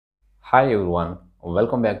Hi everyone,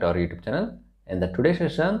 welcome back to our YouTube channel. In the today's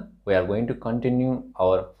session, we are going to continue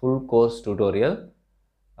our full course tutorial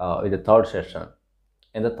with the third session.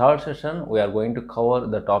 In the third session, we are going to cover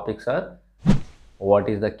the topics are what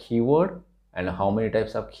is the keyword and how many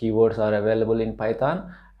types of keywords are available in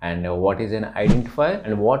Python, and what is an identifier,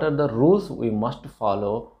 and what are the rules we must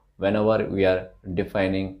follow whenever we are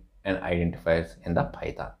defining an identifiers in the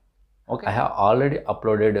Python. Okay, I have already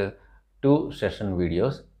uploaded two session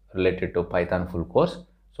videos related to Python full course.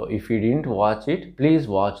 So if you didn't watch it, please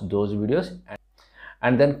watch those videos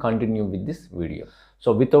and then continue with this video.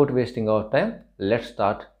 So without wasting our time, let's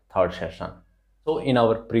start third session. So in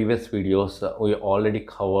our previous videos, we already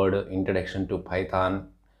covered introduction to Python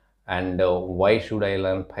and why should I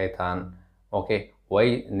learn Python, okay,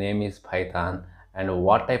 why name is Python, and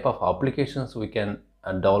what type of applications we can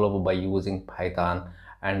develop by using Python,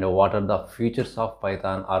 and what are the features of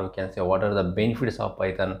Python, or we can say what are the benefits of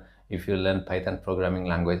Python if you learn Python programming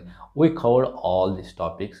language. We covered all these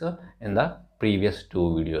topics in the previous two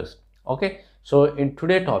videos. Okay, so in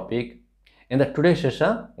today's topic, in the today's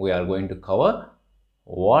session, we are going to cover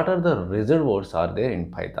what are the reserved words are there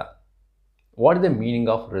in Python. What is the meaning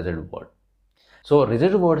of reserved word? So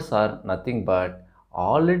reserved words are nothing but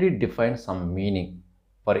already defined some meaning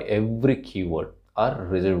for every keyword or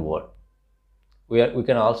reserved word. We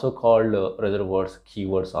can also call reserved words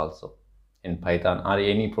keywords also in Python or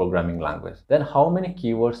any programming language. Then how many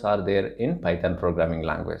keywords are there in Python programming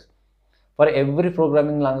language? For every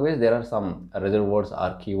programming language, there are some reserved words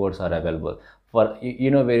or keywords are available. For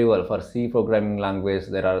you know very well, for C programming language,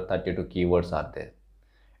 there are 32 keywords are there.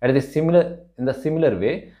 And in the similar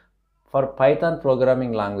way, for Python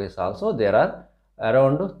programming language also, there are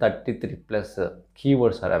around 33 plus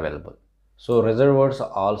keywords are available. So reserved words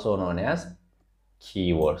are also known as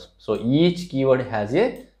keywords. So each keyword has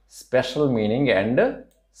a special meaning and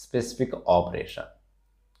specific operation.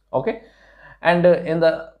 Okay, and in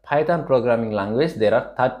the Python programming language, there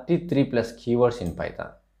are 33 plus keywords in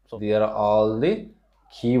Python. So these are all the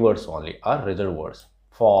keywords only, or reserved words: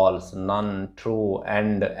 false, none, true,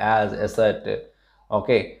 and, as, assert,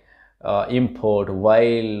 okay, import,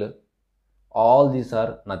 while. All these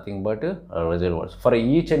are nothing but reserved words. For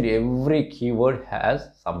each and every keyword has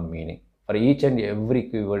some meaning. For each and every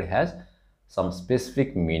keyword has some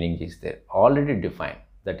specific meaning is there, already defined.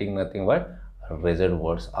 That is nothing but reserved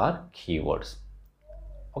words or keywords.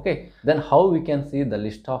 Okay, then how we can see the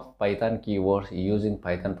list of Python keywords using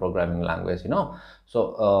Python programming language,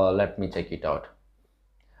 So let me check it out.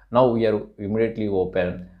 Now we are immediately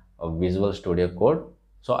open Visual Studio Code.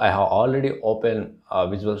 So I have already opened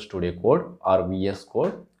Visual Studio Code or VS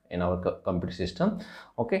Code in our computer system.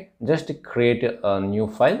 Okay, just create a new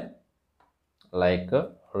file like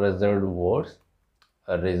reserved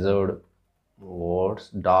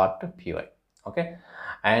words.py. Okay,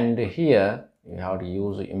 and here you have to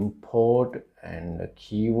use import and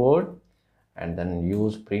keyword, and then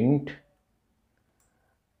use print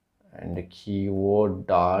and keyword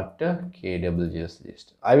dot kwgs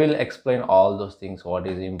list. I will explain all those things, what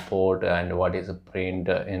is import and what is print,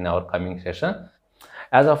 in our coming session.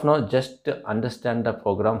 As of now, just understand the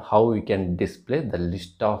program, how we can display the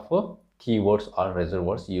list of keywords or reserved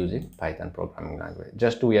words using Python programming language.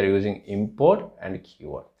 Just we are using import and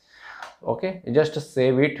keyword. Okay, just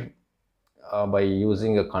save it by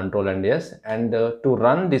using a Control and S, and to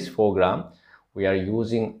run this program we are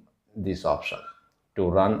using this option to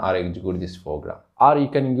run or execute this program, or you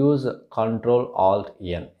can use Control Alt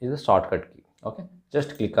N is a shortcut key. Okay,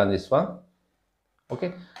 just click on this one.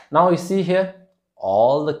 Okay, now you see here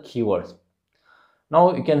all the keywords.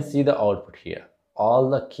 Now you can see the output here. All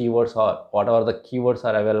the keywords are, whatever the keywords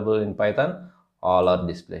are available in Python, all are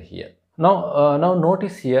displayed here. Now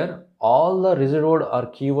notice here all the reserved word or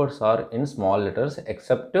keywords are in small letters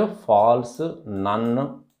except false,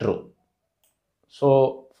 none, true.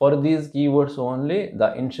 So for these keywords only,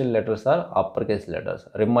 the initial letters are uppercase letters.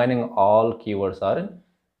 Remaining all keywords are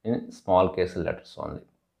in small case letters only.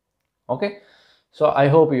 Okay, so I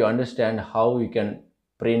hope you understand how you can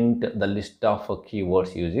print the list of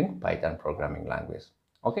keywords using Python programming language.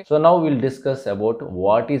 Okay, so now we'll discuss about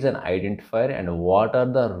what is an identifier and what are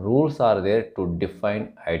the rules are there to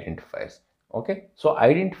define identifiers. Okay, so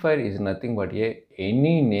identifier is nothing but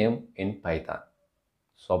any name in Python.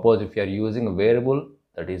 Suppose if you are using a variable,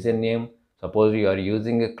 that is a name. Suppose you are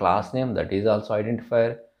using a class name, that is also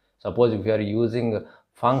identifier. Suppose if you are using a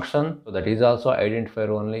function, so that is also identifier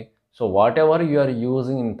only. So whatever you are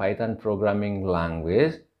using in Python programming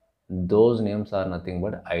language, those names are nothing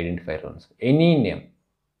but identifier ones. Any name.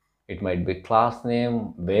 It might be class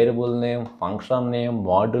name, variable name, function name,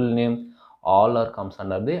 module name. all are comes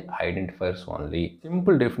under the identifiers only.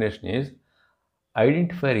 Simple definition is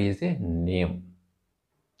identifier is a name.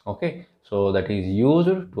 Okay, so that is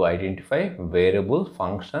used to identify variable,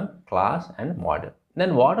 function, class and model.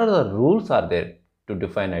 Then what are the rules are there to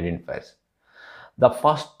define identifiers? The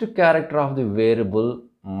first character of the variable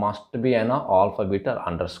must be an alphabet or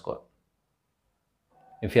underscore.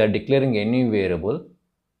 If you are declaring any variable,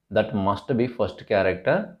 that must be first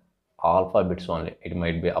character alphabets only. It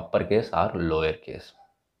might be uppercase or lowercase.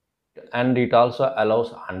 And it also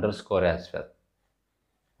allows underscore as well.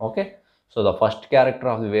 Okay, so the first character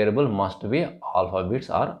of the variable must be alphabets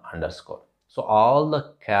or underscore. So all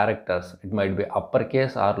the characters, it might be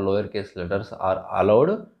uppercase or lowercase letters, are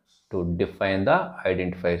allowed to define the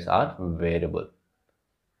identifiers or variable.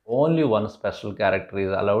 Only one special character is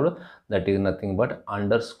allowed, that is nothing but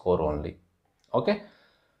underscore only. Okay,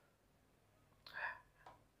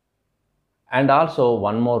 and also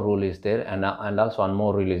one more rule is there, and also one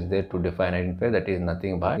more rule is there to define identifier, that is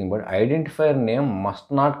nothing but identifier name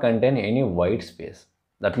must not contain any white space.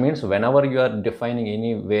 That means whenever you are defining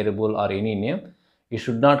any variable or any name, it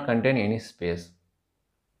should not contain any space,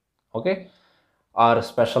 okay, or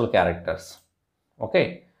special characters.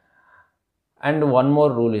 Okay, and one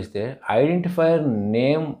more rule is there, identifier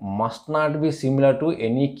name must not be similar to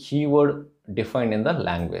any keyword defined in the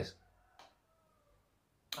language.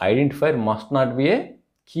 Identifier must not be a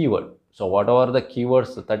keyword. So whatever the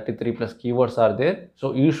keywords, 33 plus keywords are there,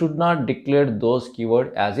 so you should not declare those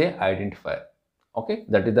keywords as a identifier. Okay,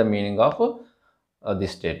 that is the meaning of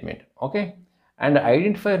this statement. Okay, and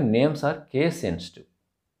identifier names are case sensitive.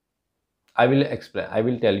 I will explain, I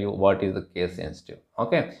will tell you what is the case sensitive.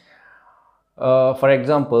 Okay, for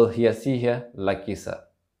example, here, see here, lucky sir,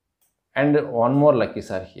 and one more lucky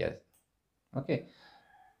sir here. Okay,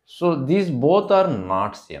 so these both are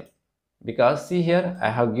not same, because see here, I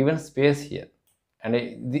have given space here, and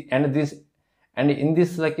in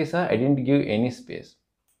this lucky sir I didn't give any space.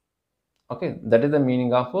 Okay, that is the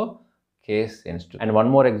meaning of a case sensitive. And one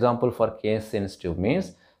more example for case sensitive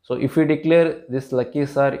means, so if you declare this lucky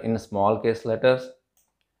sir in small case letters,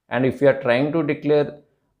 and if you are trying to declare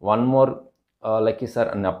one more lucky sir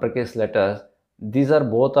in uppercase letters, these are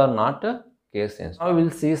both are not case sensitive. Now we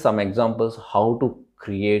will see some examples how to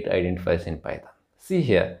create identifiers in Python. See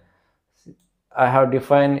here, I have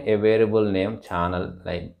defined a variable name channel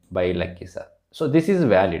like by lucky sir. So this is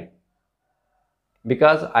valid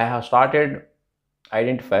because I have started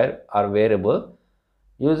identifier or variable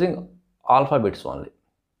using alphabets only.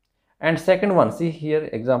 And second one, see here,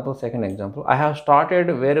 example, second example, I have started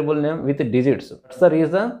variable name with digits. That's the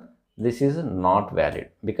reason this is not valid,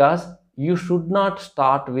 because you should not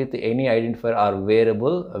start with any identifier or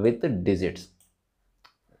variable with digits.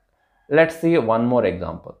 Let's see one more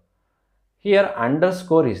example. Here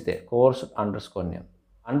underscore is there, course underscore name.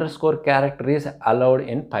 Underscore character is allowed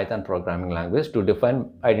in Python programming language to define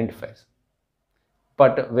identifiers.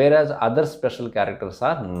 But whereas other special characters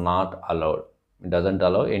are not allowed. It doesn't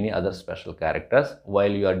allow any other special characters while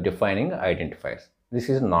you are defining identifiers. This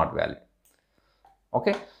is not valid.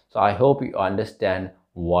 Okay, so I hope you understand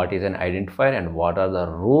what is an identifier and what are the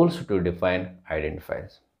rules to define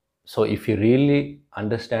identifiers. So if you really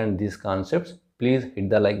understand these concepts, please hit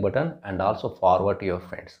the like button and also forward to your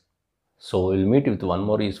friends. So we'll meet with one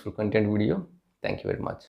more useful content video. Thank you very much.